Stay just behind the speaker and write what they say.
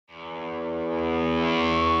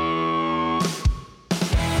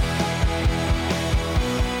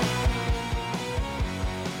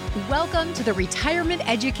Welcome to the Retirement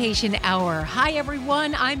Education Hour. Hi,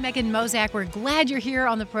 everyone. I'm Megan Mozak. We're glad you're here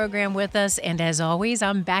on the program with us. And as always,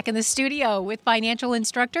 I'm back in the studio with financial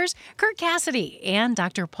instructors Kirk Cassidy and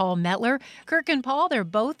Dr. Paul Metler. Kirk and Paul, they're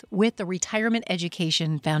both with the Retirement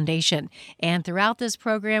Education Foundation. And throughout this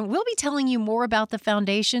program, we'll be telling you more about the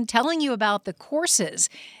foundation, telling you about the courses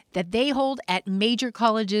that they hold at major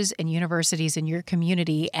colleges and universities in your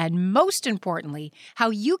community, and most importantly, how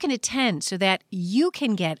you can attend so that you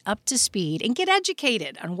can get up to speed and get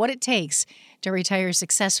educated on what it takes to retire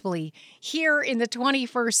successfully here in the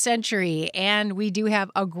 21st century. And we do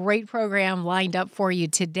have a great program lined up for you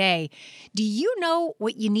today. Do you know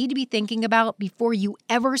what you need to be thinking about before you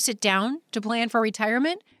ever sit down to plan for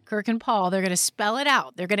retirement? Kirk and Paul, they're going to spell it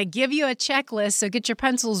out. They're going to give you a checklist, so get your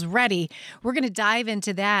pencils ready. We're going to dive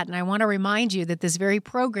into that, and I want to remind you that this very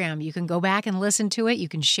program, you can go back and listen to it. You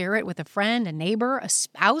can share it with a friend, a neighbor, a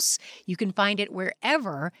spouse. You can find it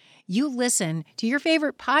wherever you listen to your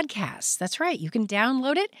favorite podcasts. That's right. You can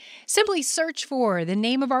download it. Simply search for the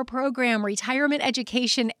name of our program, Retirement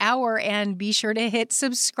Education Hour, and be sure to hit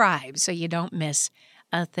subscribe so you don't miss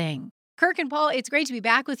a thing. Kirk and Paul, it's great to be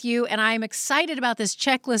back with you, and I'm excited about this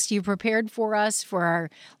checklist you prepared for us, for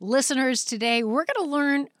our listeners today. We're going to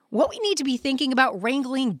learn what we need to be thinking about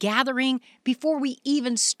wrangling, gathering, before we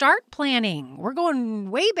even start planning. We're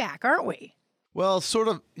going way back, aren't we? Well, sort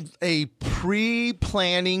of a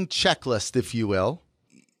pre-planning checklist, if you will.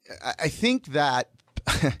 I think that,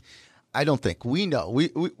 I don't think, we know. We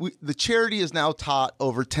the charity has now taught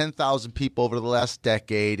over 10,000 people over the last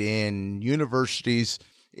decade in universities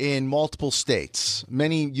in multiple states,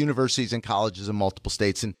 many universities and colleges in multiple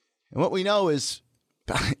states. And what we know is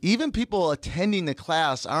even people attending the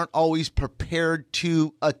class aren't always prepared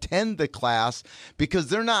to attend the class because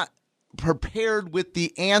they're not prepared with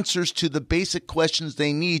the answers to the basic questions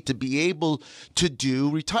they need to be able to do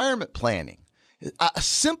retirement planning.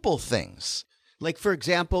 Simple things. Like, for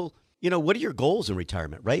example, what are your goals in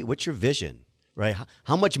retirement, right? What's your vision, right?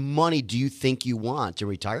 How much money do you think you want in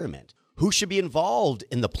retirement? Who should be involved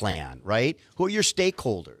in the plan, right? Who are your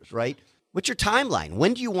stakeholders, right? What's your timeline?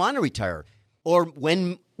 When do you want to retire? Or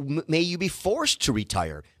when may you be forced to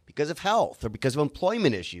retire because of health or because of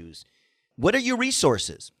employment issues? What are your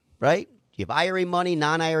resources, right? Do you have IRA money,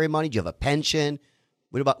 non-IRA money? Do you have a pension?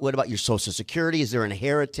 What about your Social Security? Is there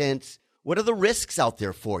inheritance? What are the risks out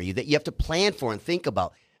there for you that you have to plan for and think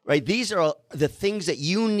about, right? These are the things that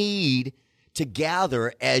you need to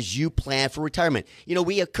gather as you plan for retirement.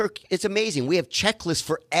 We have, Kirk, it's amazing. We have checklists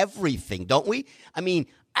for everything, don't we? I mean,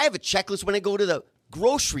 I have a checklist when I go to the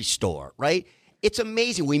grocery store, right? It's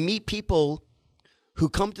amazing. We meet people who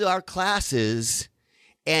come to our classes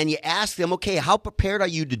and you ask them, okay, how prepared are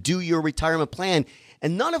you to do your retirement plan?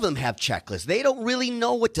 And none of them have checklists. They don't really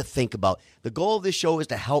know what to think about. The goal of this show is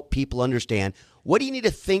to help people understand, what do you need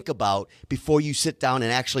to think about before you sit down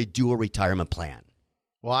and actually do a retirement plan?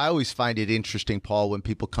 Well, I always find it interesting, Paul, when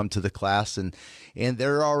people come to the class and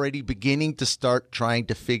they're already beginning to start trying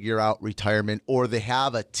to figure out retirement, or they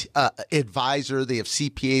have a advisor, they have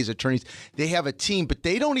CPAs, attorneys, they have a team, but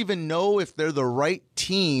they don't even know if they're the right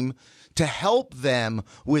team to help them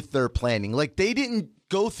with their planning. Like, they didn't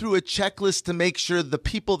go through a checklist to make sure the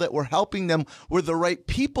people that were helping them were the right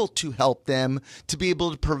people to help them to be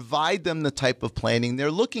able to provide them the type of planning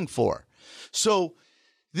they're looking for. So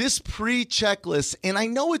this pre-checklist, and I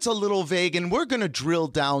know it's a little vague, and we're going to drill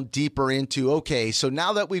down deeper into, okay, so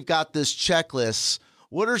now that we've got this checklist,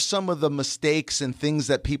 what are some of the mistakes and things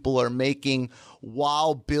that people are making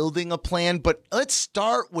while building a plan? But let's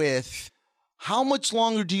start with, how much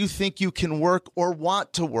longer do you think you can work or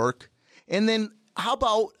want to work? And then how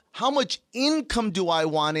about, how much income do I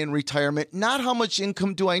want in retirement? Not how much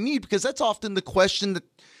income do I need? Because that's often the question that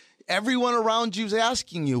everyone around you is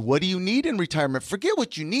asking you. What do you need in retirement? Forget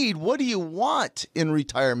what you need. What do you want in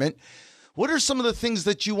retirement? What are some of the things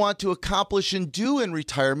that you want to accomplish and do in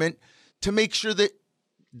retirement to make sure that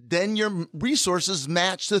then your resources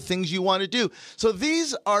match the things you want to do? So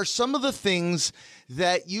these are some of the things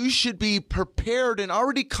that you should be prepared and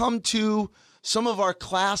already come to some of our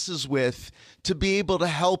classes with to be able to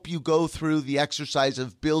help you go through the exercise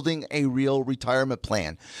of building a real retirement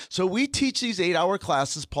plan. So we teach these 8-hour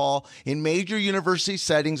classes, Paul, in major university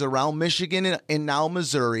settings around Michigan and now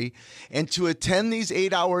Missouri. And to attend these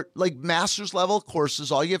 8-hour, like master's level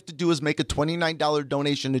courses, all you have to do is make a $29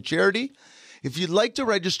 donation to charity. If you'd like to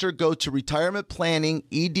register, go to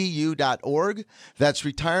retirementplanningedu.org. That's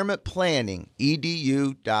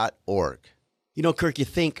retirementplanningedu.org. Kirk, you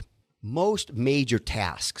think most major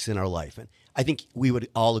tasks in our life, and I think we would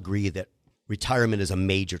all agree that retirement is a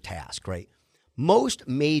major task, right? Most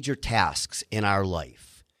major tasks in our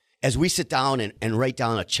life, as we sit down and write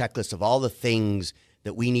down a checklist of all the things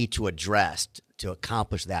that we need to address to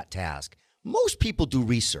accomplish that task, most people do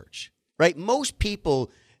research, right? Most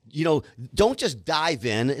people, don't just dive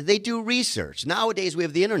in, they do research. Nowadays we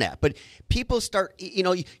have the internet, but people start,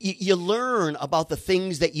 you learn about the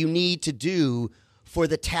things that you need to do for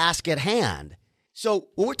the task at hand. So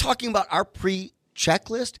when we're talking about our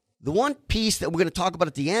pre-checklist, the one piece that we're going to talk about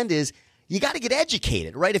at the end is you got to get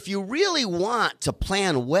educated, right? If you really want to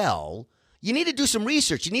plan well, you need to do some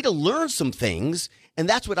research. You need to learn some things, and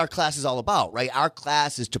that's what our class is all about, right? Our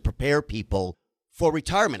class is to prepare people for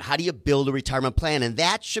retirement. How do you build a retirement plan? And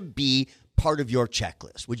that should be part of your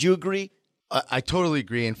checklist. Would you agree? I totally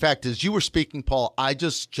agree. In fact, as you were speaking, Paul, I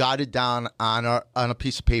just jotted down on a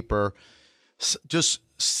piece of paper just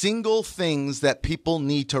single things that people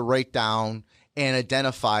need to write down and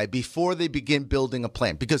identify before they begin building a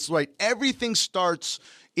plan. Because, right, everything starts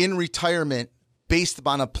in retirement based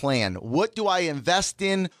upon a plan. What do I invest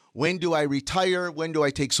in? When do I retire? When do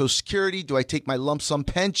I take Social Security? Do I take my lump sum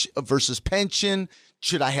pension versus pension?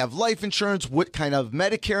 Should I have life insurance? What kind of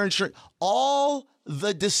Medicare insurance? All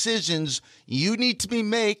the decisions you need to be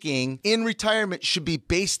making in retirement should be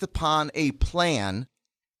based upon a plan,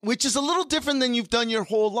 which is a little different than you've done your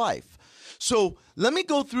whole life. So let me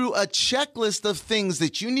go through a checklist of things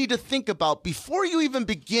that you need to think about before you even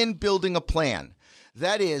begin building a plan.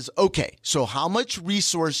 That is, okay, so how much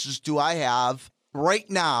resources do I have right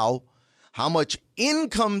now? How much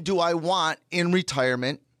income do I want in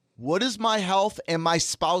retirement? What is my health and my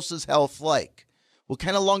spouse's health like? What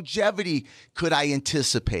kind of longevity could I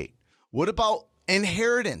anticipate? What about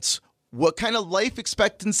inheritance? What kind of life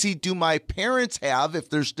expectancy do my parents have if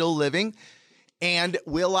they're still living? And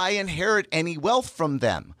will I inherit any wealth from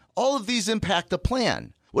them? All of these impact the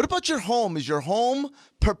plan. What about your home? Is your home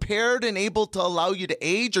prepared and able to allow you to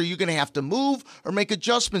age? Or are you going to have to move or make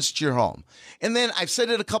adjustments to your home? And then I've said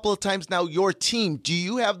it a couple of times now, your team. Do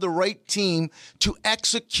you have the right team to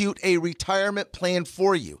execute a retirement plan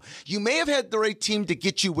for you? You may have had the right team to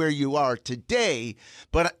get you where you are today,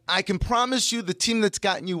 but I can promise you the team that's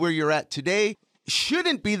gotten you where you're at today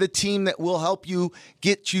shouldn't be the team that will help you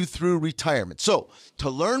get you through retirement. So to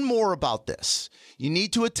learn more about this, you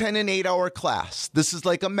need to attend an 8-hour class. This is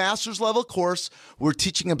like a master's level course. We're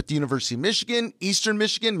teaching them at the University of Michigan, Eastern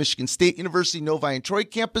Michigan, Michigan State University, Novi and Troy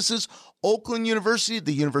campuses, Oakland University,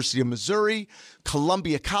 the University of Missouri,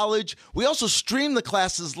 Columbia College. We also stream the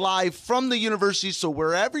classes live from the university, so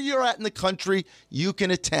wherever you're at in the country, you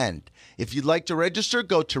can attend. If you'd like to register,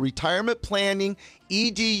 go to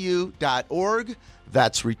retirementplanningedu.org.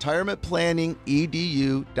 That's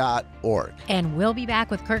retirementplanningedu.org. And we'll be back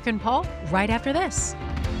with Kirk and Paul right after this.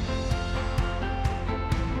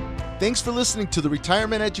 Thanks for listening to the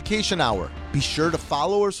Retirement Education Hour. Be sure to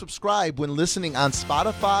follow or subscribe when listening on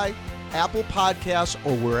Spotify, Apple Podcasts,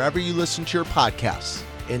 or wherever you listen to your podcasts.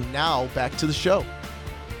 And now back to the show.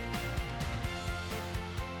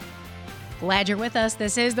 Glad you're with us.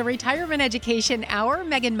 This is the Retirement Education Hour.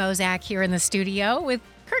 Megan Mozak here in the studio with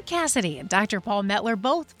Kirk Cassidy and Dr. Paul Metler,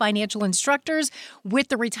 both financial instructors with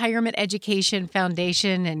the Retirement Education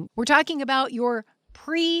Foundation. And we're talking about your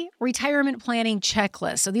pre-retirement planning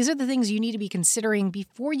checklist. So these are the things you need to be considering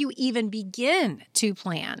before you even begin to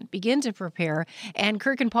plan, begin to prepare. And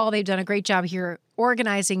Kirk and Paul, they've done a great job here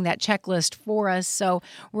organizing that checklist for us. So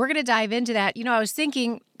we're going to dive into that. I was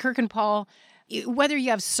thinking, Kirk and Paul, whether you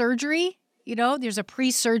have surgery, there's a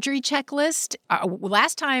pre-surgery checklist.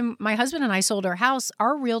 Last time my husband and I sold our house,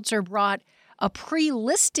 our realtor brought a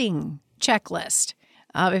pre-listing checklist.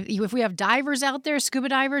 If we have divers out there, scuba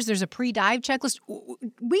divers, there's a pre-dive checklist.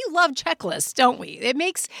 We love checklists, don't we? It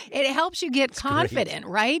helps you get confident,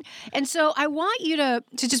 right? And so I want you to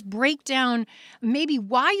just break down maybe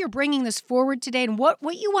why you're bringing this forward today and what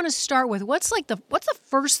you want to start with. What's the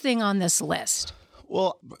first thing on this list?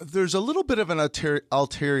 Well, there's a little bit of an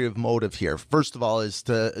ulterior motive here. First of all, is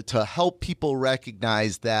to help people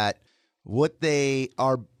recognize that what they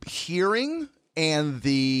are hearing and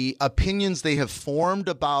the opinions they have formed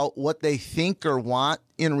about what they think or want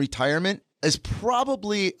in retirement is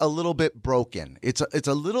probably a little bit broken. It's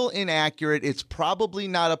a little inaccurate. It's probably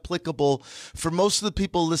not applicable for most of the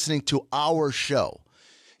people listening to our show.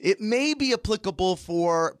 It may be applicable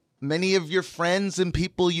for many of your friends and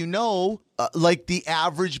people like the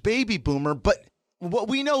average baby boomer. But what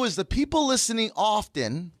we know is the people listening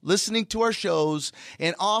to our shows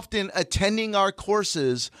and often attending our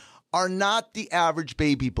courses are not the average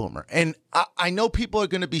baby boomer. And I know people are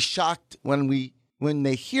going to be shocked when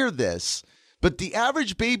they hear this, but the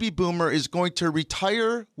average baby boomer is going to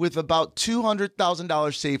retire with about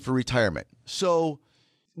 $200,000 saved for retirement. So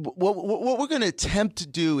what we're going to attempt to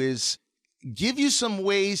do is give you some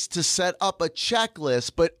ways to set up a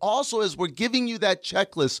checklist, but also as we're giving you that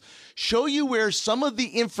checklist, show you where some of the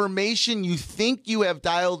information you think you have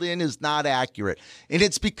dialed in is not accurate. And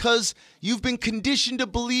it's because you've been conditioned to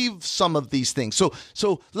believe some of these things.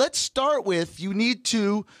 So let's start with, you need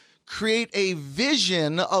to create a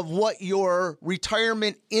vision of what your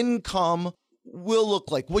retirement income will look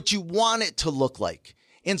like, what you want it to look like.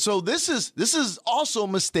 And so this is also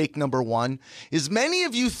mistake number one, is many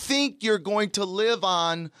of you think you're going to live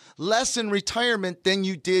on less in retirement than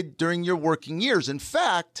you did during your working years. In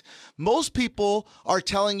fact, most people are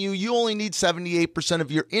telling you you only need 78%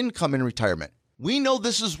 of your income in retirement. We know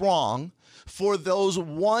this is wrong for those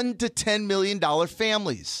 $1 to $10 million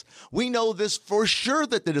families. We know this for sure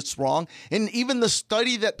that it's wrong. And even the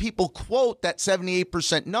study that people quote, that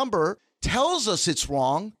 78% number, tells us it's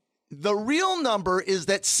wrong. The real number is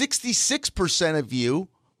that 66% of you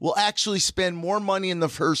will actually spend more money in the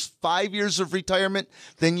first 5 years of retirement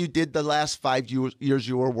than you did the last 5 years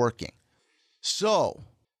you were working. So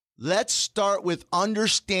let's start with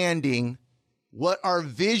understanding what our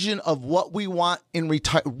vision of what we want in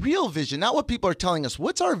real vision, not what people are telling us.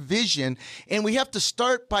 What's our vision? And we have to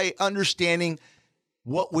start by understanding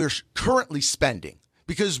what we're currently spending.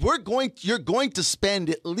 Because you're going to spend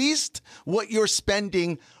at least what you're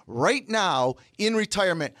spending right now in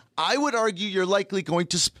retirement. I would argue you're likely going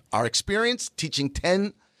to, our experience teaching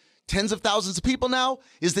tens of thousands of people now,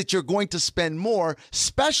 is that you're going to spend more,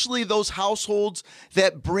 especially those households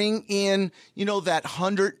that bring in, that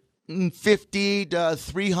 $150,000 to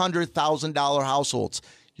 $300,000 households.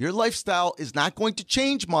 Your lifestyle is not going to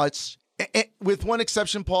change much. With one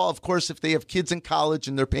exception, Paul, of course, if they have kids in college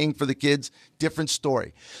and they're paying for the kids, different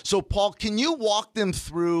story. So, Paul, can you walk them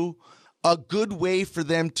through a good way for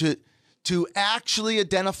them to actually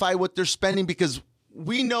identify what they're spending? Because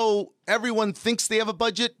we know everyone thinks they have a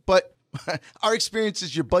budget, but our experience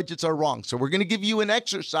is your budgets are wrong. So we're going to give you an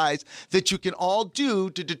exercise that you can all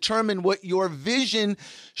do to determine what your vision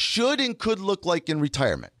should and could look like in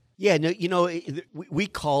retirement. Yeah, no, we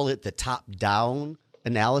call it the top-down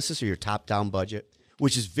analysis, or your top-down budget,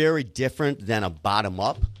 which is very different than a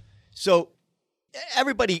bottom-up. So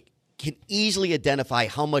everybody can easily identify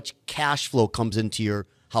how much cash flow comes into your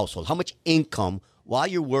household, how much income while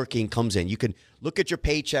you're working comes in. You can look at your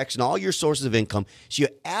paychecks and all your sources of income. So you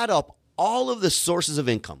add up all of the sources of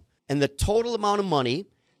income and the total amount of money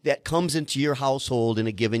that comes into your household in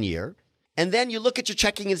a given year. And then you look at your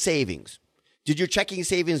checking and savings. Did your checking and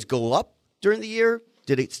savings go up during the year?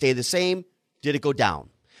 Did it stay the same? Did it go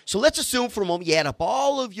down? So let's assume for a moment you add up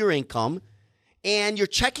all of your income and your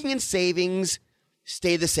checking and savings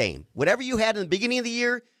stay the same. Whatever you had in the beginning of the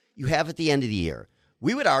year, you have at the end of the year.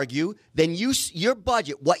 We would argue then your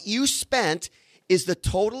budget, what you spent, is the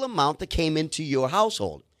total amount that came into your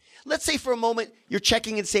household. Let's say for a moment your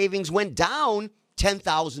checking and savings went down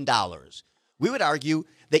 $10,000. We would argue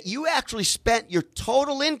that you actually spent your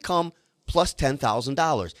total income plus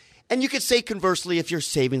 $10,000. And you could say conversely if your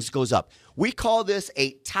savings goes up. We call this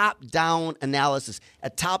a top-down analysis, a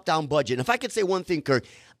top-down budget. And if I could say one thing, Kirk,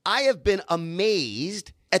 I have been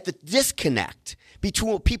amazed at the disconnect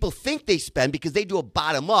between what people think they spend because they do a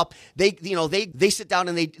bottom-up. They sit down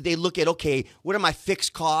and they look at, okay, what are my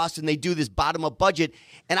fixed costs? And they do this bottom-up budget.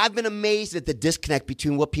 And I've been amazed at the disconnect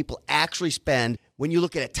between what people actually spend when you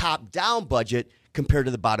look at a top-down budget compared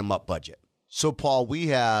to the bottom-up budget. So, Paul, we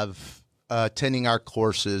have attending our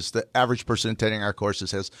courses, the average person attending our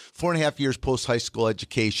courses has 4.5 years post-high school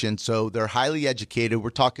education, so they're highly educated.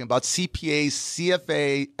 We're talking about CPAs,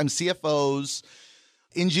 CFOs,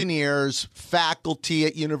 engineers, faculty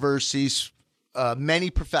at universities,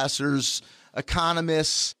 many professors,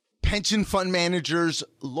 economists, pension fund managers,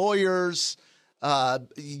 lawyers,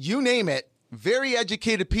 you name it, very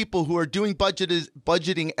educated people who are doing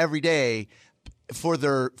budgeting every day for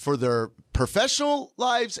their professional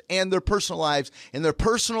lives and their personal lives, and their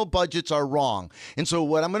personal budgets are wrong. And so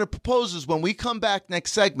what I'm going to propose is when we come back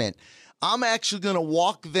next segment, I'm actually going to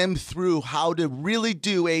walk them through how to really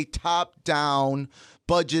do a top-down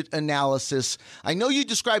budget analysis. I know you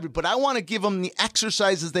described it, but I want to give them the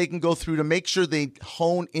exercises they can go through to make sure they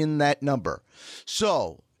hone in that number.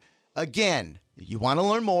 So, again, you want to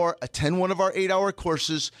learn more, attend one of our 8-hour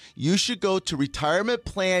courses, you should go to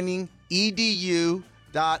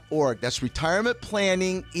retirementplanningedu.org. That's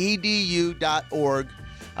retirementplanningedu.org.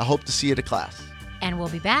 I hope to see you at a class. And we'll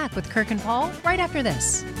be back with Kirk and Paul right after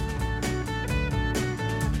this.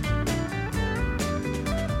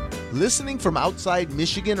 Listening from outside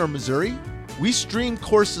Michigan or Missouri? We stream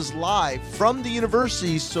courses live from the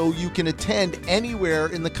university so you can attend anywhere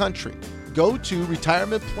in the country. go to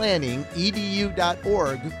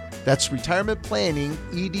retirementplanningedu.org. That's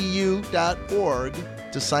retirementplanningedu.org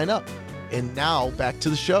to sign up. And now back to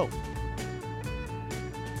the show.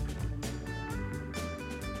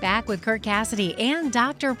 Back with Kirk Cassidy and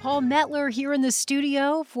Dr. Paul Metler here in the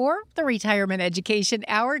studio for the Retirement Education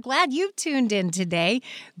Hour. Glad you've tuned in today.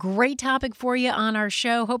 Great topic for you on our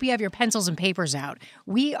show. Hope you have your pencils and papers out.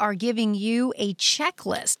 We are giving you a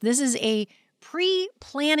checklist. This is a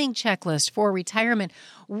pre-planning checklist for retirement.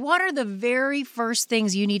 What are the very first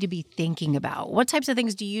things you need to be thinking about? What types of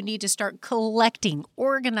things do you need to start collecting,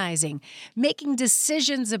 organizing, making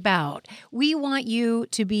decisions about? We want you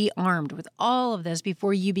to be armed with all of this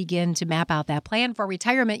before you begin to map out that plan for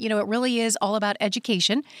retirement. You know, it really is all about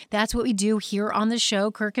education. That's what we do here on the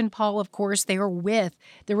show. Kirk and Paul, of course, they are with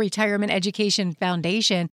the Retirement Education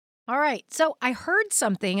Foundation. All right, so I heard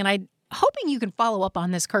something, and I'm hoping you can follow up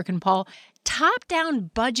on this, Kirk and Paul. Top-down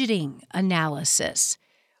budgeting analysis.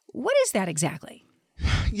 What is that exactly?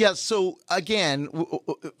 Yeah, so again,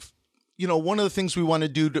 you know, one of the things we want to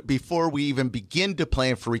do before we even begin to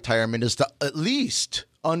plan for retirement is to at least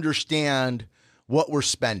understand what we're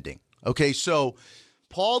spending. Okay, so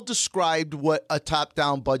Paul described what a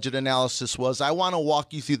top-down budget analysis was. I want to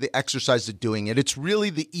walk you through the exercise of doing it. It's really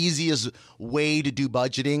the easiest way to do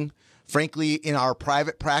budgeting. Frankly, in our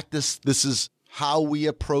private practice, this is how we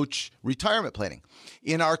approach retirement planning.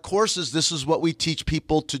 In our courses, this is what we teach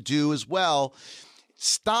people to do as well.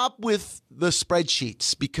 Stop with the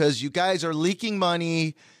spreadsheets because you guys are leaking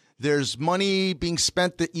money. There's money being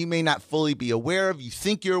spent that you may not fully be aware of, you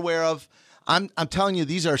think you're aware of. I'm telling you,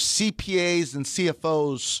 these are CPAs and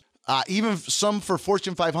CFOs, even some for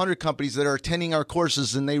Fortune 500 companies that are attending our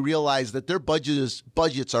courses, and they realize that their budgets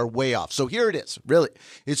are way off. So here it is. Really,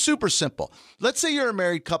 it's super simple. Let's say you're a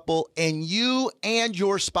married couple and you and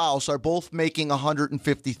your spouse are both making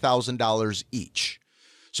 $150,000 each.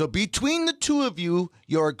 So between the two of you,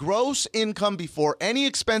 your gross income before any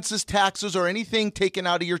expenses, taxes, or anything taken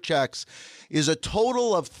out of your checks is a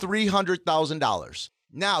total of $300,000.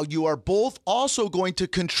 Now, you are both also going to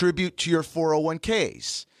contribute to your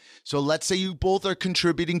 401ks. So let's say you both are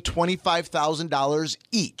contributing $25,000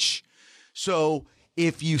 each. So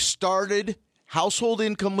if you started, household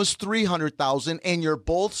income was $300,000 and you're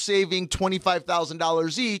both saving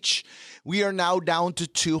 $25,000 each, we are now down to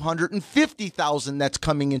 $250,000 that's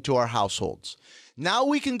coming into our households. Now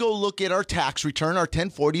we can go look at our tax return, our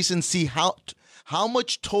 1040s, and see how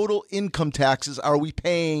much total income taxes are we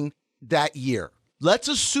paying that year. Let's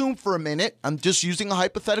assume for a minute, I'm just using a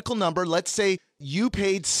hypothetical number. Let's say you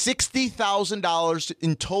paid $60,000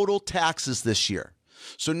 in total taxes this year.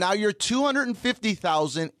 So now your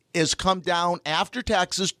 $250,000 has come down after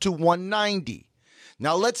taxes to $190,000.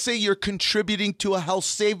 Now let's say you're contributing to a health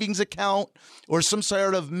savings account or some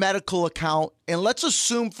sort of medical account. And let's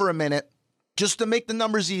assume for a minute, just to make the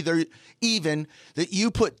numbers even, that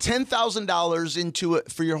you put $10,000 into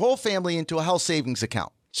it for your whole family into a health savings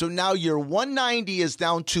account. So now your $190,000 is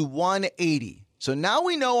down to $180,000. So now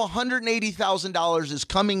we know $180,000 is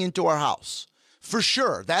coming into our house. For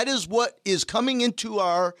sure, that is what is coming into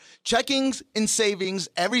our checkings and savings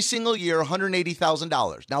every single year,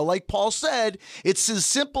 $180,000. Now, like Paul said, it's as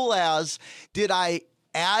simple as, did I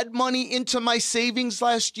add money into my savings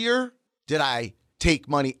last year? Did I take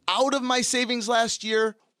money out of my savings last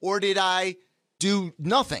year? Or did I do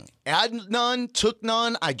nothing? Add none, took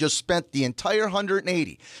none. I just spent the entire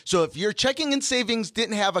 $180,000. So if your checking and savings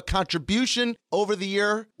didn't have a contribution over the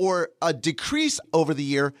year or a decrease over the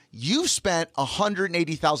year, you've spent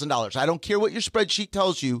 $180,000. I don't care what your spreadsheet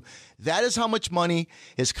tells you. That is how much money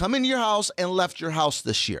has come into your house and left your house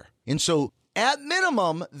this year. And so at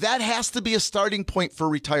minimum, that has to be a starting point for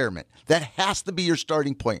retirement. That has to be your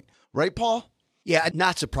starting point. Right, Paul? Yeah,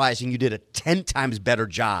 not surprising. You did a 10 times better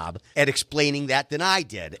job at explaining that than I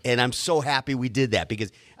did. And I'm so happy we did that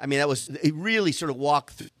because, I mean, it really sort of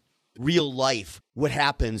walked through real life what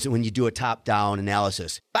happens when you do a top-down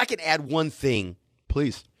analysis. If I can add one thing.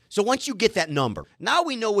 Please. So once you get that number, now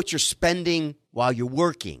we know what you're spending while you're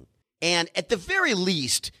working. And at the very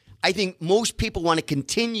least, I think most people want to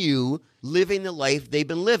continue living the life they've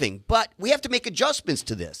been living. But we have to make adjustments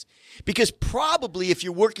to this because probably if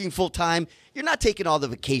you're working full-time, you're not taking all the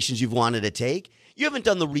vacations you've wanted to take. You haven't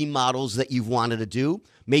done the remodels that you've wanted to do.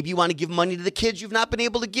 Maybe you want to give money to the kids you've not been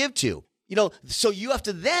able to give to. So you have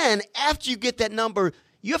to then, after you get that number,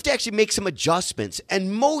 you have to actually make some adjustments.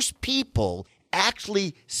 And most people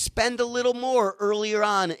actually spend a little more earlier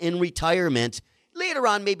on in retirement. Later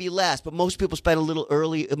on, maybe less, but most people spend a little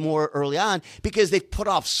more early on because they've put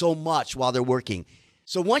off so much while they're working.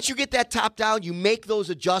 So once you get that top down, you make those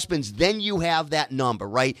adjustments, then you have that number,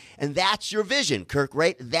 right? And that's your vision, Kirk,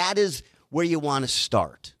 right? That is where you want to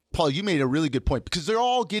start. Paul, you made a really good point because they're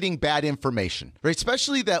all getting bad information, right?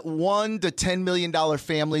 Especially that $1 to $10 million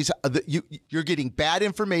families. You're getting bad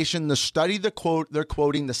information. The study, they're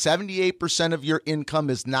quoting the 78% of your income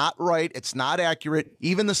is not right. It's not accurate.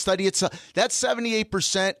 Even the study itself, that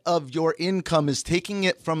 78% of your income is taking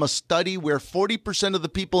it from a study where 40% of the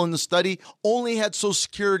people in the study only had Social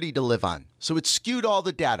Security to live on. So it skewed all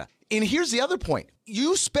the data. And here's the other point.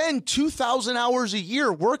 You spend 2,000 hours a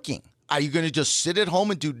year working. Are you going to just sit at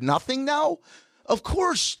home and do nothing now? Of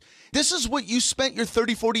course. This is what you spent your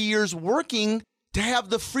 30, 40 years working to have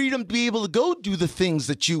the freedom to be able to go do the things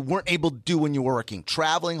that you weren't able to do when you were working.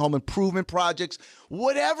 Traveling, home improvement projects,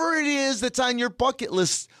 whatever it is that's on your bucket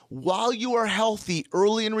list. While you are healthy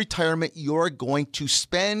early in retirement, you're going to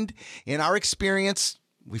spend, in our experience,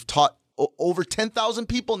 we've taught over 10,000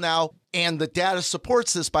 people now, and the data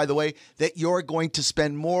supports this, by the way, that you're going to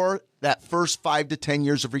spend more that first 5 to 10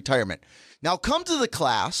 years of retirement. Now, come to the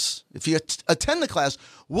class. If you attend the class,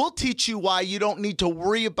 we'll teach you why you don't need to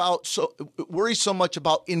worry so much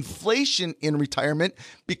about inflation in retirement,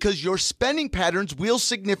 because your spending patterns will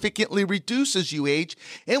significantly reduce as you age,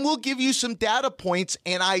 and we'll give you some data points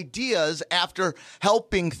and ideas after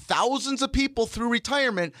helping thousands of people through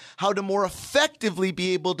retirement how to more effectively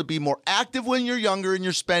be able to be more active when you're younger in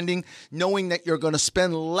your spending, knowing that you're going to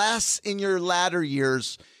spend less in your latter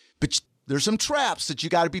years. But there's some traps that you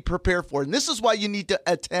got to be prepared for. And this is why you need to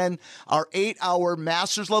attend our 8-hour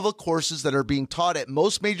master's level courses that are being taught at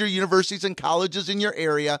most major universities and colleges in your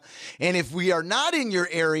area. And if we are not in your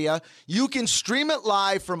area, you can stream it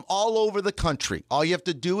live from all over the country. All you have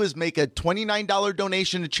to do is make a $29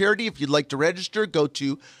 donation to charity. If you'd like to register, go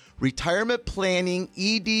to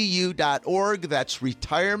retirementplanningedu.org. That's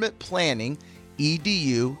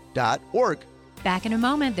retirementplanningedu.org. Back in a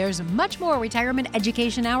moment, there's much more Retirement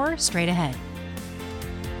Education Hour straight ahead.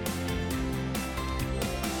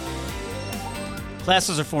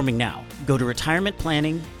 Classes are forming now. Go to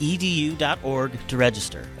retirementplanningedu.org to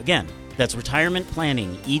register. Again, that's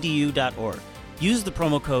retirementplanningedu.org. Use the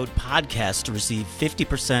promo code PODCAST to receive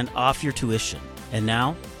 50% off your tuition. And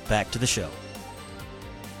now, back to the show.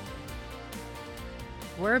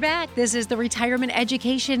 We're back. This is the Retirement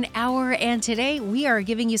Education Hour, and today we are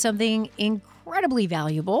giving you something incredibly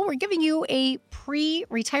valuable. We're giving you a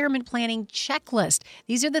pre-retirement planning checklist.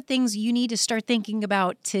 These are the things you need to start thinking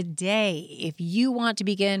about today if you want to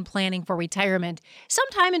begin planning for retirement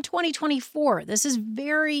sometime in 2024. This is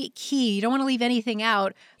very key. You don't want to leave anything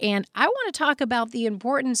out. And I want to talk about the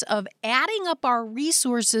importance of adding up our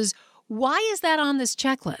resources. Why is that on this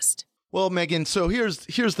checklist? Well, Megan, so here's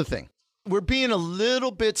the thing. We're being a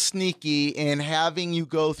little bit sneaky in having you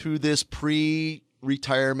go through this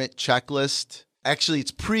pre-retirement checklist. Actually,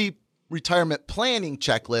 it's pre-retirement planning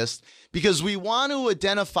checklist because we want to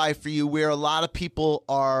identify for you where a lot of people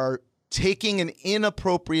are taking an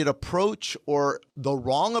inappropriate approach or the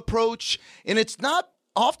wrong approach. And it's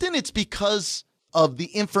because of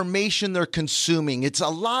the information they're consuming. It's a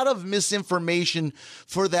lot of misinformation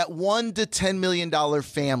for that $1 to $10 million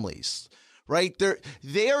families. Right?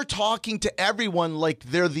 They are talking to everyone like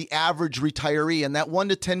they're the average retiree, and that $1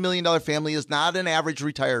 to $10 million family is not an average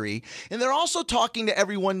retiree. And they're also talking to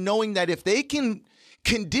everyone knowing that if they can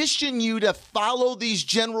condition you to follow these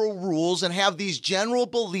general rules and have these general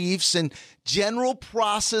beliefs and general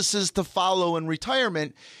processes to follow in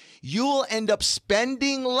retirement, you will end up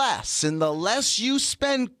spending less. And the less you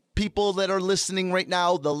spend, people that are listening right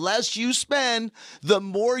now, the less you spend, the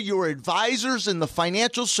more your advisors in the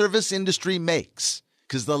financial service industry makes.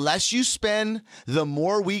 Because the less you spend, the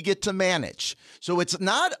more we get to manage. So it's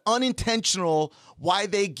not unintentional why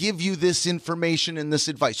they give you this information and this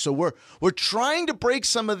advice. So we're trying to break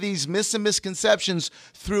some of these myths and misconceptions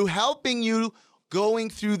through helping you going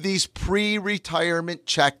through these pre-retirement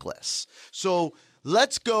checklists. So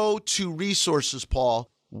let's go to resources,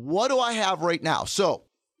 Paul. What do I have right now? So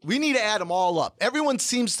we need to add them all up. Everyone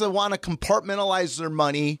seems to want to compartmentalize their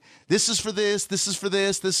money. This is for this, this is for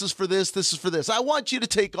this, this is for this, this is for this. I want you to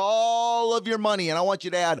take all of your money and I want you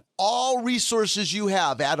to add all resources you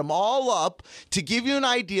have, add them all up to give you an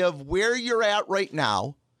idea of where you're at right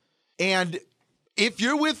now. And if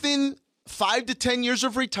you're within 5 to 10 years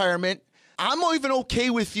of retirement, I'm even okay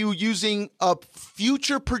with you using a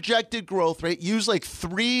future projected growth rate. Use like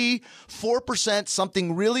 3-4%,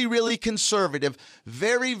 something really, really conservative.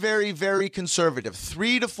 Very, very, very conservative.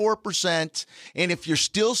 3 to 4%. And if you're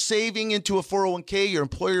still saving into a 401k, your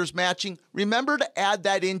employer's matching, remember to add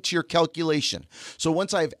that into your calculation. So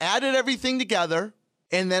once I've added everything together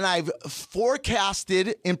and then I've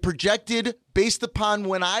forecasted and projected based upon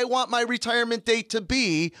when I want my retirement date to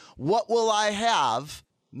be, what will I have?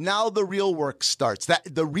 Now the real work starts.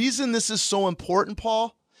 The reason this is so important,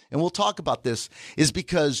 Paul, and we'll talk about this, is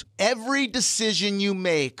because every decision you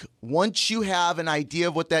make, once you have an idea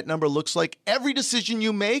of what that number looks like, every decision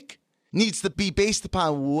you make needs to be based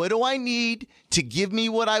upon what do I need to give me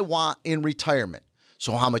what I want in retirement.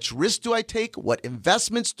 So how much risk do I take? What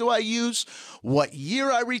investments do I use? What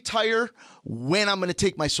year I retire? When I'm going to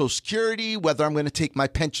take my Social Security? Whether I'm going to take my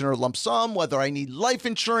pension or lump sum? Whether I need life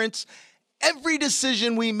insurance? Every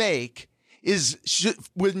decision we make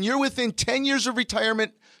when you're within 10 years of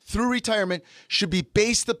retirement, through retirement, should be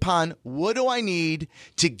based upon what do I need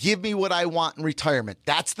to give me what I want in retirement.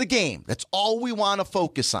 That's the game. That's all we want to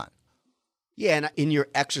focus on. Yeah, and in your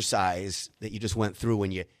exercise that you just went through,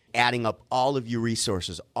 when you're adding up all of your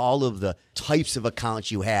resources, all of the types of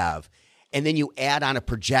accounts you have, and then you add on a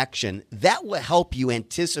projection, that will help you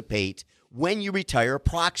anticipate when you retire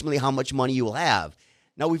approximately how much money you will have.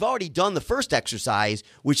 Now, we've already done the first exercise,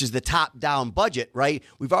 which is the top-down budget, right?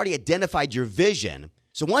 We've already identified your vision.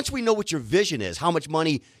 So once we know what your vision is, how much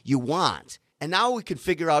money you want, and now we can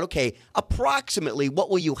figure out, okay, approximately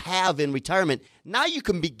what will you have in retirement? Now you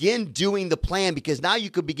can begin doing the plan, because now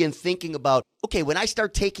you could begin thinking about, okay, when I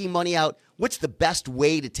start taking money out, what's the best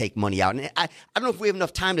way to take money out? And I don't know if we have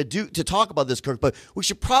enough time to talk about this, Kirk, but we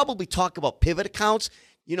should probably talk about pivot accounts.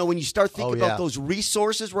 You know, when you start thinking about those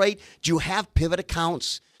resources, right? Do you have pivot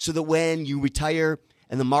accounts so that when you retire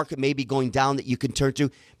and the market may be going down that you can turn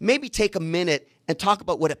to? Maybe take a minute and talk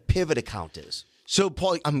about what a pivot account is. So,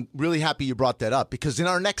 Paul, I'm really happy you brought that up, because in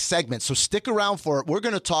our next segment, so stick around for it, we're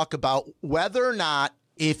going to talk about whether or not,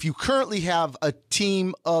 if you currently have a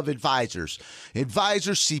team of advisors,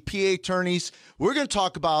 CPA attorneys, we're going to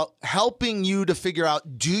talk about helping you to figure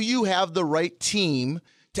out, do you have the right team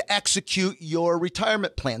to execute your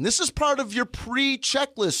retirement plan? This is part of your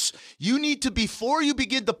pre-checklist. You need to, before you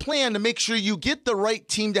begin the plan, to make sure you get the right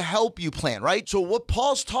team to help you plan, right? So what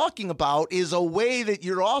Paul's talking about is a way that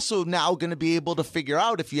you're also now going to be able to figure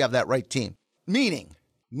out if you have that right team. Meaning,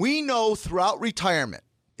 we know throughout retirement,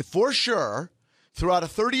 for sure, throughout a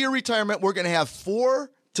 30-year retirement, we're going to have 4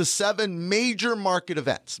 to 7 major market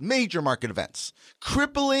events.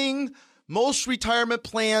 Crippling, most retirement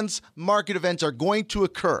plans, market events are going to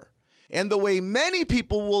occur. And the way many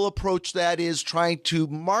people will approach that is trying to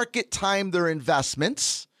market time their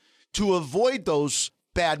investments to avoid those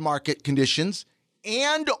bad market conditions,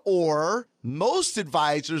 and or most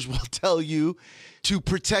advisors will tell you to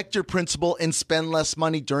protect your principal and spend less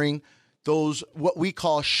money during those what we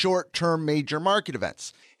call short-term major market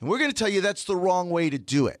events. And we're going to tell you that's the wrong way to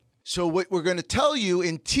do it. So what we're going to tell you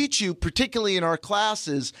and teach you, particularly in our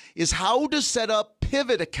classes, is how to set up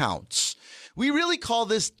pivot accounts. We really call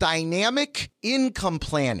this dynamic income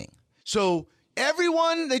planning. So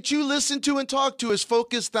everyone that you listen to and talk to is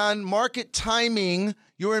focused on market timing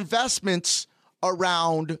your investments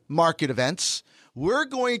around market events. We're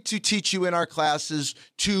going to teach you in our classes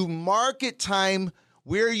to market time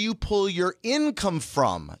where you pull your income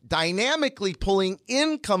from, dynamically pulling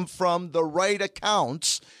income from the right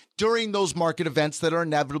accounts during those market events that are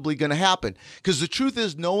inevitably going to happen. Because the truth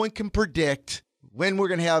is, no one can predict when we're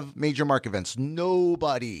going to have major market events.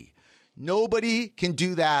 Nobody can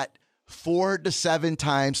do that 4 to 7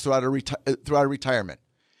 times throughout a retirement.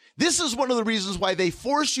 This is one of the reasons why they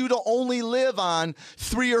force you to only live on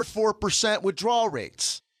 3 or 4% withdrawal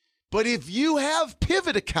rates. But if you have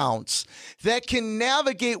pivot accounts that can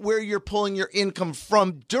navigate where you're pulling your income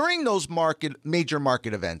from during those major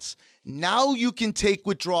market events, now you can take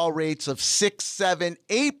withdrawal rates of 6, 7,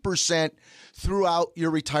 8% throughout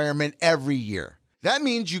your retirement every year. That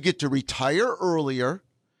means you get to retire earlier,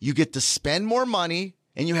 you get to spend more money,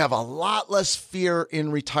 and you have a lot less fear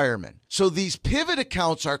in retirement. So these pivot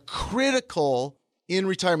accounts are critical in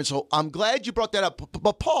retirement. So I'm glad you brought that up.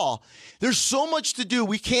 But Paul, there's so much to do.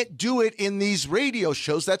 We can't do it in these radio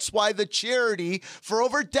shows. That's why the charity for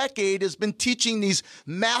over a decade has been teaching these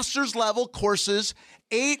master's level courses,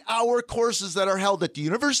 8-hour courses that are held at the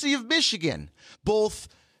University of Michigan, both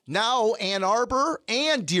now Ann Arbor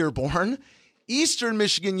and Dearborn, Eastern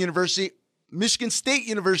Michigan University, Michigan State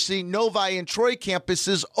University, Novi and Troy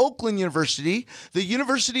campuses, Oakland University, the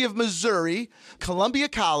University of Missouri, Columbia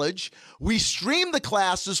College. We stream the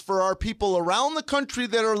classes for our people around the country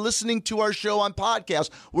that are listening to our show on podcast.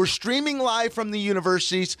 We're streaming live from the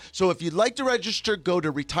universities. So if you'd like to register, go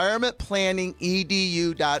to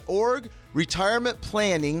retirementplanningedu.org,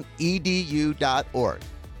 retirementplanningedu.org.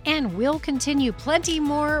 And we'll continue plenty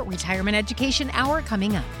more Retirement Education Hour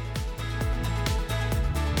coming up.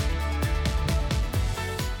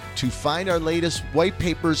 To find our latest white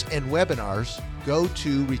papers and webinars, go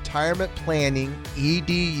to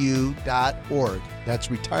retirementplanningedu.org. That's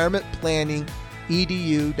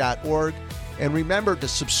retirementplanningedu.org. And remember to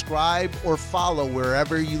subscribe or follow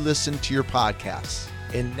wherever you listen to your podcasts.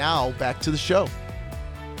 And now back to the show.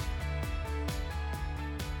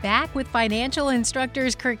 Back with financial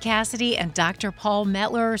instructors Kirk Cassidy and Dr. Paul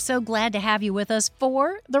Metler. So glad to have you with us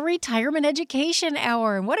for the Retirement Education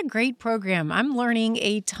Hour. And what a great program. I'm learning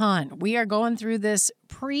a ton. We are going through this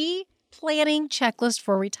pre-planning checklist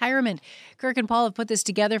for retirement. Kirk and Paul have put this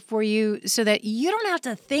together for you so that you don't have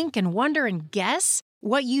to think and wonder and guess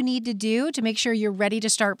what you need to do to make sure you're ready to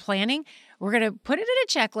start planning. We're going to put it in a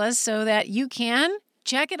checklist so that you can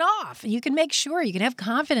check it off. You can make sure you can have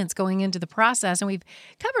confidence going into the process. And we've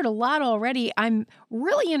covered a lot already. I'm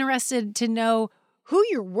really interested to know who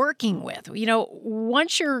you're working with. You know,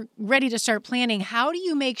 once you're ready to start planning, how do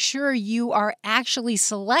you make sure you are actually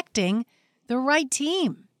selecting the right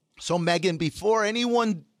team? So, Megan, before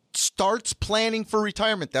anyone starts planning for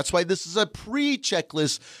retirement, that's why this is a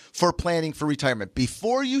pre-checklist for planning for retirement.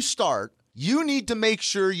 Before you start, you need to make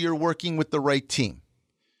sure you're working with the right team.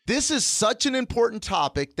 This is such an important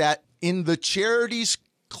topic that in the charities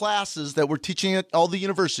classes that we're teaching at all the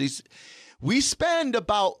universities, we spend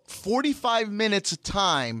about 45 minutes of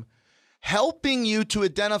time helping you to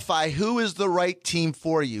identify who is the right team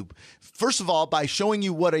for you. First of all, by showing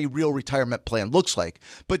you what a real retirement plan looks like.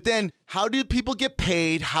 But then, how do people get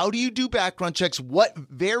paid? How do you do background checks? What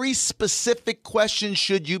very specific questions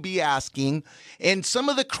should you be asking? And some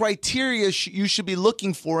of the criteria you should be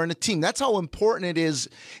looking for in a team. That's how important it is.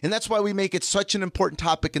 And that's why we make it such an important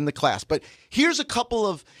topic in the class. But here's a couple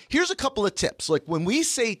of tips. Like when we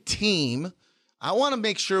say team, I want to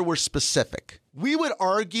make sure we're specific. We would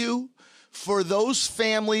argue for those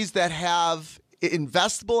families that have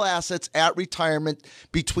investable assets at retirement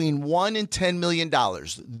between $1 and $10 million.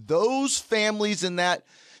 Those families in that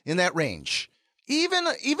range. Even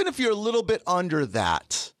if you're a little bit under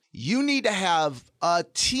that, you need to have a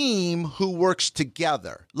team who works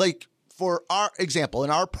together. Like for our example, in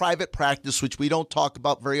our private practice, which we don't talk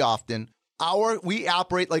about very often, we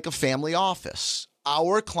operate like a family office.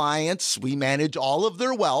 Our clients, we manage all of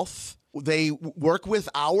their wealth. They work with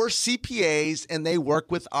our CPAs and they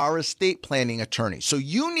work with our estate planning attorneys. So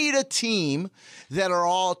you need a team that are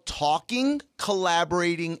all talking,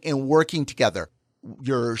 collaborating, and working together.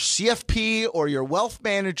 Your CFP or your wealth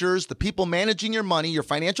managers, the people managing your money, your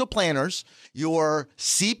financial planners, your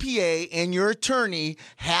CPA and your attorney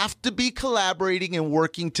have to be collaborating and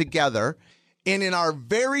working together. And in our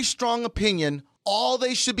very strong opinion, all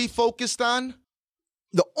they should be focused on,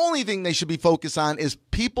 the only thing they should be focused on is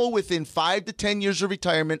people within 5 to 10 years of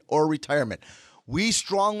retirement or retirement. We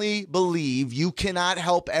strongly believe you cannot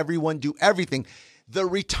help everyone do everything. The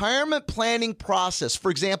retirement planning process,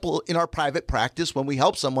 for example, in our private practice, when we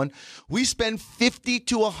help someone, we spend 50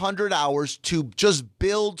 to 100 hours to just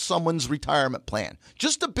build someone's retirement plan,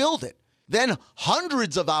 just to build it. Then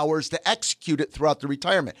hundreds of hours to execute it throughout the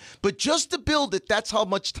retirement. But just to build it, that's how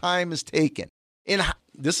much time is taken. And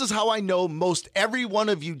this is how I know most every one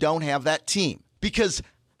of you don't have that team. Because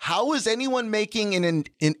how is anyone making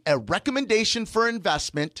a recommendation for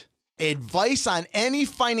investment, advice on any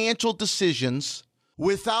financial decisions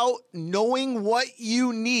without knowing what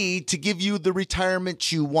you need to give you the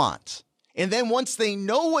retirement you want? And then once they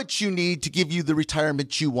know what you need to give you the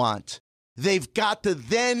retirement you want, they've got to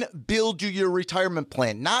then build you your retirement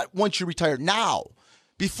plan. Not once you retire, now.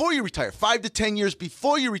 Before you retire, 5 to 10 years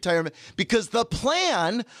before your retirement, because the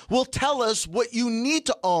plan will tell us what you need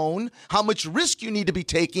to own, how much risk you need to be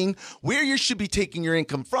taking, where you should be taking your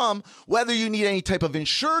income from, whether you need any type of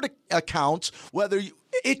insured accounts,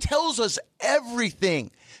 it tells us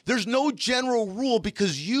everything. There's no general rule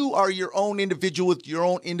because you are your own individual with your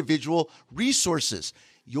own individual resources.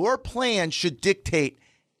 Your plan should dictate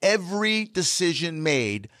every decision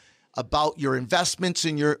made about your investments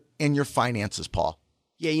and your finances, Paul.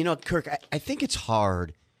 Yeah, Kirk, I think it's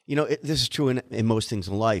hard. This is true in most things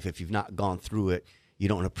in life. If you've not gone through it, you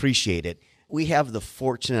don't appreciate it. We have the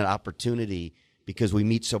fortunate opportunity, because we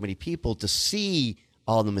meet so many people, to see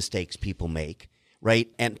all the mistakes people make,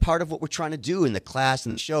 right? And part of what we're trying to do in the class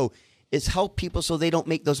and the show is help people so they don't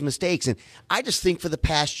make those mistakes. And I just think for the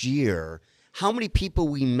past year, how many people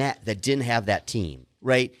we met that didn't have that team,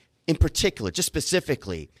 right? In particular, just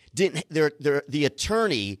specifically, the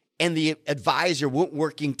attorney and the advisor weren't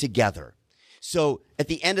working together. So at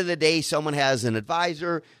the end of the day, someone has an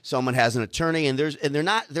advisor, someone has an attorney, and they're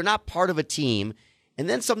not part of a team. And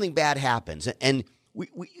then something bad happens. And we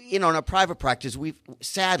in our private practice,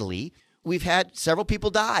 we've had several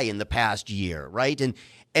people die in the past year, right?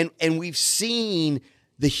 And we've seen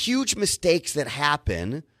the huge mistakes that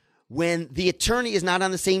happen when the attorney is not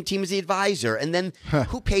on the same team as the advisor. And then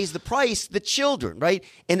who pays the price? The children, right?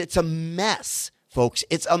 And it's a mess, folks.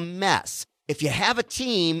 It's a mess. If you have a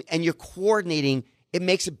team and you're coordinating, it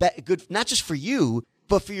makes it good, not just for you,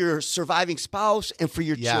 but for your surviving spouse and for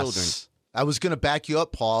your children. I was going to back you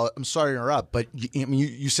up, Paul. I'm sorry to interrupt, but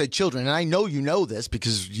you said children, and I know you know this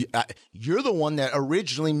because you're the one that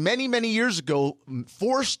originally, many, many years ago,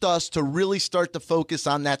 forced us to really start to focus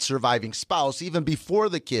on that surviving spouse, even before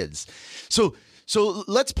the kids. So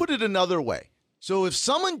let's put it another way. So if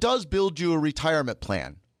someone does build you a retirement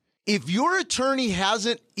plan, if your attorney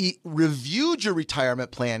hasn't reviewed your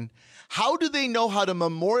retirement plan, how do they know how to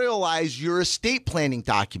memorialize your estate planning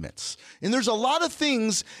documents? And there's a lot of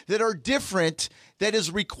things that are different that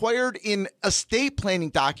is required in estate planning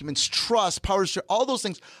documents, trust, power, all those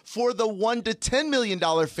things for the $1 to $10 million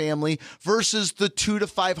family versus the $2 to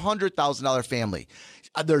 $500,000 family.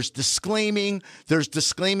 There's disclaiming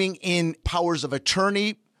in powers of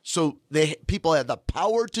attorney. So people have the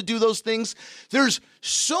power to do those things. There's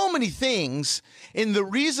so many things. And the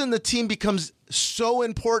reason the team becomes so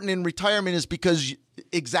important in retirement is because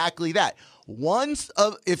exactly that.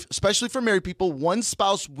 Especially for married people, one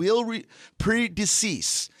spouse will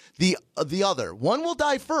predecease the other. One will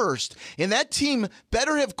die first. And that team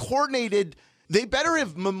better have coordinated. They better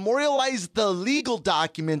have memorialized the legal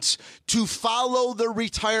documents to follow the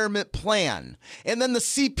retirement plan. And then the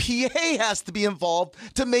CPA has to be involved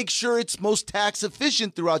to make sure it's most tax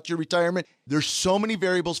efficient throughout your retirement. There's so many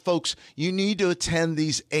variables, folks. You need to attend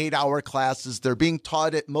these 8-hour classes. They're being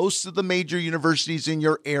taught at most of the major universities in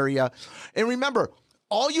your area. And remember,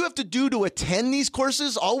 all you have to do to attend these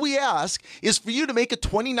courses, all we ask is for you to make a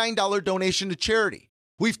 $29 donation to charity.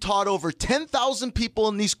 We've taught over 10,000 people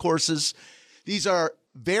in these courses. These are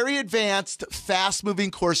very advanced,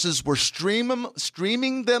 fast-moving courses. We're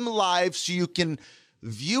streaming them live so you can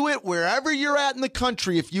view it wherever you're at in the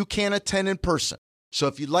country if you can't attend in person. So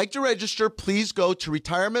if you'd like to register, please go to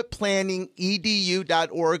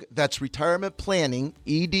retirementplanningedu.org. That's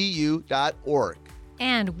retirementplanningedu.org.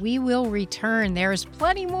 And we will return. There's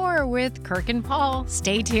plenty more with Kirk and Paul.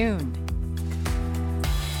 Stay tuned.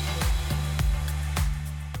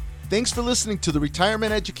 Thanks for listening to the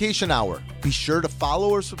Retirement Education Hour. Be sure to follow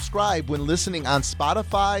or subscribe when listening on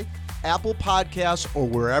Spotify, Apple Podcasts, or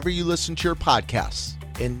wherever you listen to your podcasts.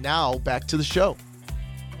 And now, back to the show.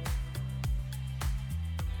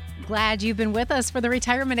 Glad you've been with us for the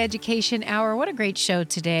Retirement Education Hour. What a great show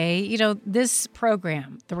today. You know, this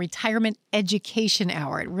program, the Retirement Education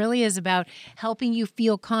Hour, it really is about helping you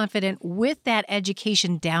feel confident with that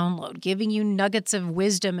education download, giving you nuggets of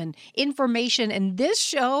wisdom and information. And this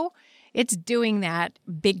show, it's doing that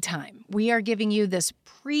big time. We are giving you this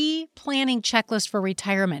pre-planning checklist for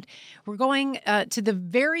retirement. We're going to the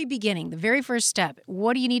very beginning, the very first step.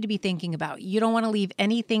 What do you need to be thinking about? You don't want to leave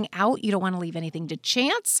anything out. You don't want to leave anything to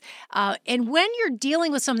chance. And when you're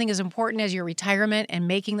dealing with something as important as your retirement and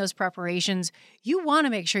making those preparations, you want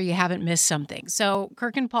to make sure you haven't missed something. So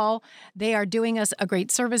Kirk and Paul, they are doing us a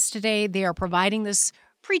great service today. They are providing this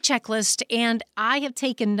pre-checklist, and I have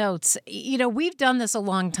taken notes. You know, we've done this a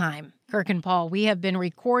long time. Kirk and Paul, we have been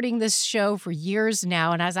recording this show for years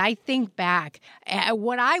now, and as I think back,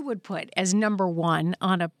 what I would put as number one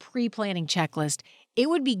on a pre-planning checklist, it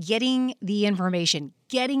would be getting the information,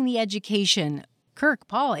 getting the education. Kirk,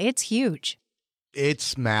 Paul, it's huge.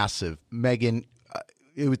 It's massive. Megan,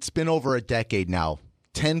 it's been over a decade now.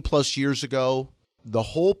 10 plus years ago, the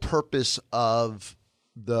whole purpose of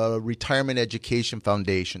the Retirement Education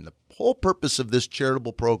Foundation, the whole purpose of this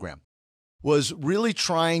charitable program was really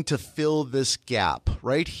trying to fill this gap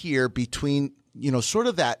right here between, sort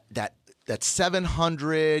of that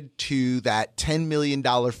 700 to that $10 million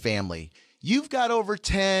family. You've got over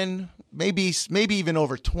 10, maybe even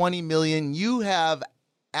over 20 million. You have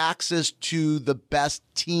access to the best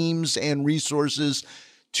teams and resources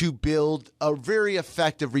to build a very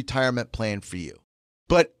effective retirement plan for you.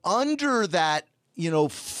 But under that,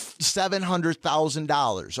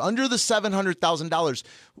 $700,000. Under the $700,000,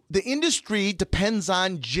 the industry depends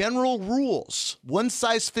on general rules,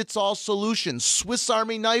 one-size-fits-all solutions, Swiss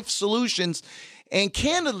Army knife solutions, and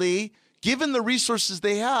candidly, given the resources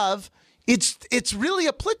they have, it's really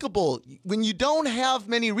applicable. When you don't have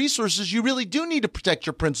many resources, you really do need to protect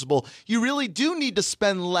your principal. You really do need to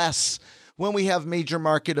spend less when we have major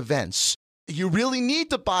market events. You really need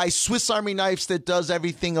to buy Swiss Army knives that does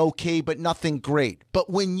everything okay, but nothing great. But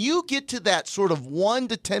when you get to that sort of $1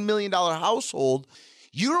 to $10 million household,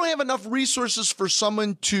 you don't have enough resources for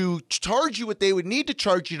someone to charge you what they would need to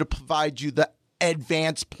charge you to provide you the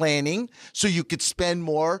advanced planning so you could spend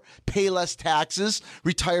more, pay less taxes,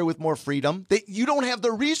 retire with more freedom. That you don't have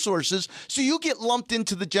the resources, so you get lumped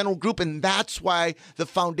into the general group. And that's why the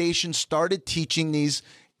foundation started teaching these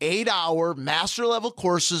 8-hour master level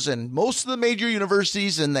courses in most of the major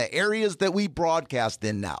universities in the areas that we broadcast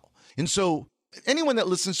in now. And so anyone that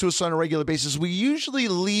listens to us on a regular basis, we usually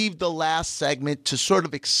leave the last segment to sort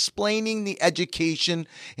of explaining the education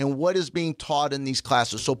and what is being taught in these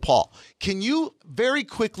classes. So, Paul, can you very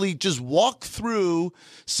quickly just walk through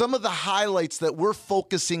some of the highlights that we're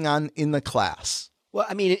focusing on in the class? Well,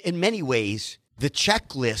 I mean, in many ways, the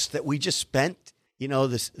checklist that we just spent,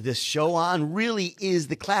 this show on really is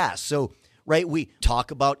the class. So, right, we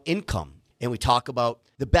talk about income and we talk about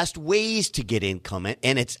the best ways to get income.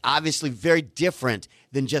 And it's obviously very different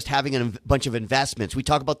than just having a bunch of investments. We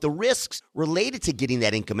talk about the risks related to getting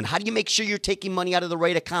that income and how do you make sure you're taking money out of the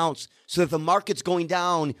right accounts so that if the market's going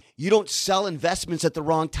down, you don't sell investments at the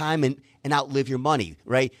wrong time and outlive your money,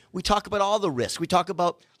 right? We talk about all the risks. We talk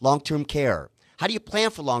about long-term care. How do you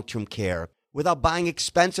plan for long-term care without buying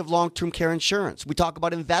expensive long-term care insurance? We talk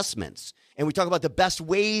about investments. And we talk about the best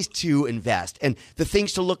ways to invest and the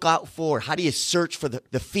things to look out for. How do you search for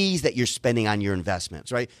the fees that you're spending on your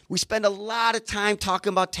investments, right? We spend a lot of time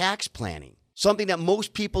talking about tax planning, something that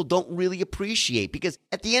most people don't really appreciate because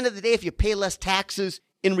at the end of the day, if you pay less taxes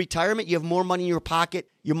in retirement, you have more money in your pocket,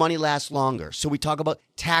 your money lasts longer. So we talk about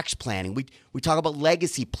tax planning. We talk about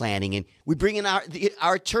legacy planning, and we bring in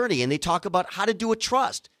our attorney, and they talk about how to do a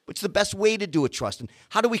trust. What's the best way to do a trust? And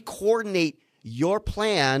how do we coordinate your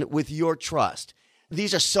plan with your trust?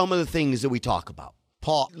 These are some of the things that we talk about.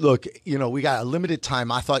 Paul, look, we got a limited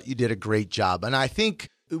time. I thought you did a great job. And I think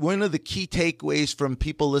one of the key takeaways from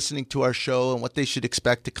people listening to our show and what they should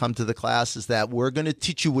expect to come to the class is that we're going to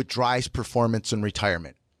teach you what drives performance in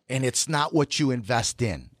retirement. And it's not what you invest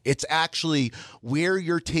in. It's actually where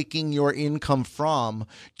you're taking your income from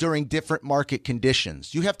during different market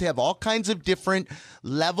conditions. You have to have all kinds of different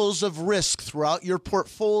levels of risk throughout your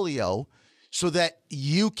portfolio so that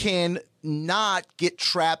you can not get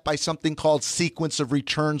trapped by something called sequence of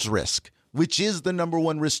returns risk, which is the number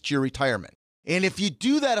one risk to your retirement. And if you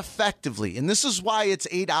do that effectively, and this is why it's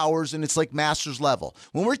 8 hours and it's like master's level,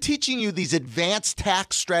 when we're teaching you these advanced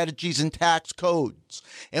tax strategies and tax codes,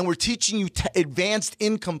 and we're teaching you advanced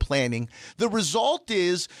income planning, the result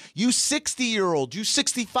is you 60-year-olds, you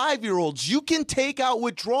 65-year-olds, you can take out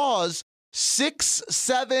withdrawals 6,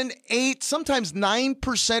 7, 8, sometimes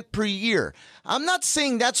 9% per year. I'm not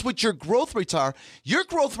saying that's what your growth rates are. Your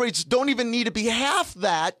growth rates don't even need to be half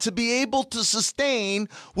that to be able to sustain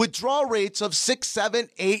withdrawal rates of 6, 7,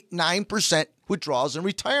 8, 9% withdrawals in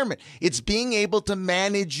retirement. It's being able to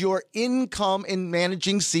manage your income and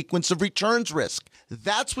managing sequence of returns risk.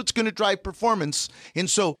 That's what's going to drive performance. And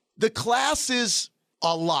so the class is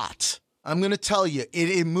a lot. I'm going to tell you,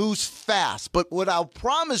 it moves fast. But what I'll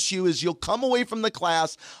promise you is you'll come away from the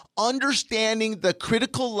class understanding the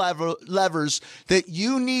critical levers that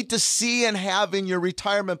you need to see and have in your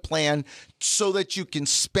retirement plan so that you can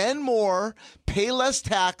spend more, pay less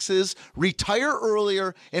taxes, retire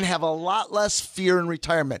earlier, and have a lot less fear in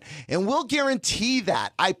retirement. And we'll guarantee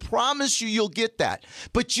that. I promise you, you'll get that.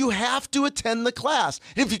 But you have to attend the class.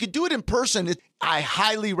 And if you could do it in person, I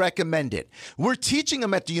highly recommend it. We're teaching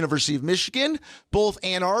them at the University of Michigan, both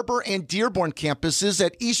Ann Arbor and Dearborn campuses,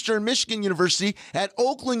 at Eastern Michigan University, at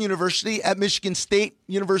Oakland University, at Michigan State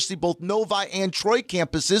University, both Novi and Troy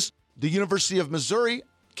campuses, the University of Missouri,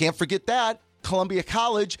 can't forget that, Columbia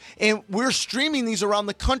College, and we're streaming these around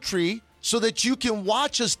the country so that you can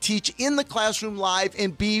watch us teach in the classroom live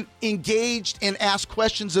and be engaged and ask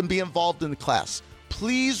questions and be involved in the class.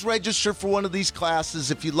 Please register for one of these classes.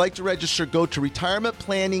 If you'd like to register, go to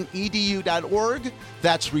retirementplanningedu.org.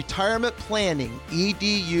 That's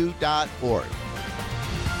retirementplanningedu.org.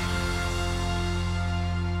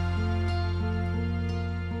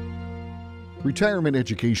 Retirement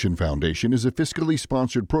Education Foundation is a fiscally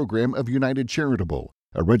sponsored program of United Charitable,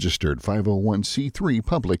 a registered 501c3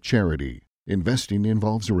 public charity. Investing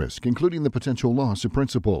involves risk, including the potential loss of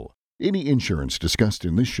principal. Any insurance discussed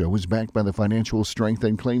in this show is backed by the financial strength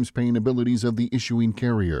and claims-paying abilities of the issuing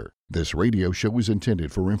carrier. This radio show is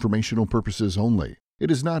intended for informational purposes only.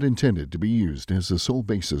 It is not intended to be used as the sole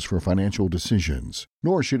basis for financial decisions,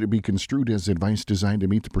 nor should it be construed as advice designed to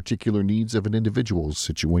meet the particular needs of an individual's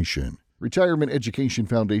situation. Retirement Education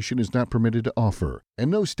Foundation is not permitted to offer,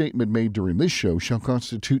 and no statement made during this show shall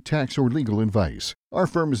constitute tax or legal advice. Our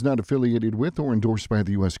firm is not affiliated with or endorsed by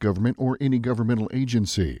the U.S. government or any governmental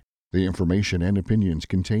agency. The information and opinions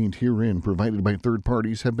contained herein provided by third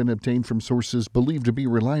parties have been obtained from sources believed to be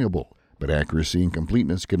reliable, but accuracy and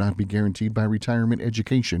completeness cannot be guaranteed by Retirement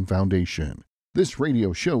Education Foundation. This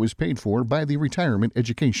radio show is paid for by the Retirement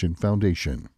Education Foundation.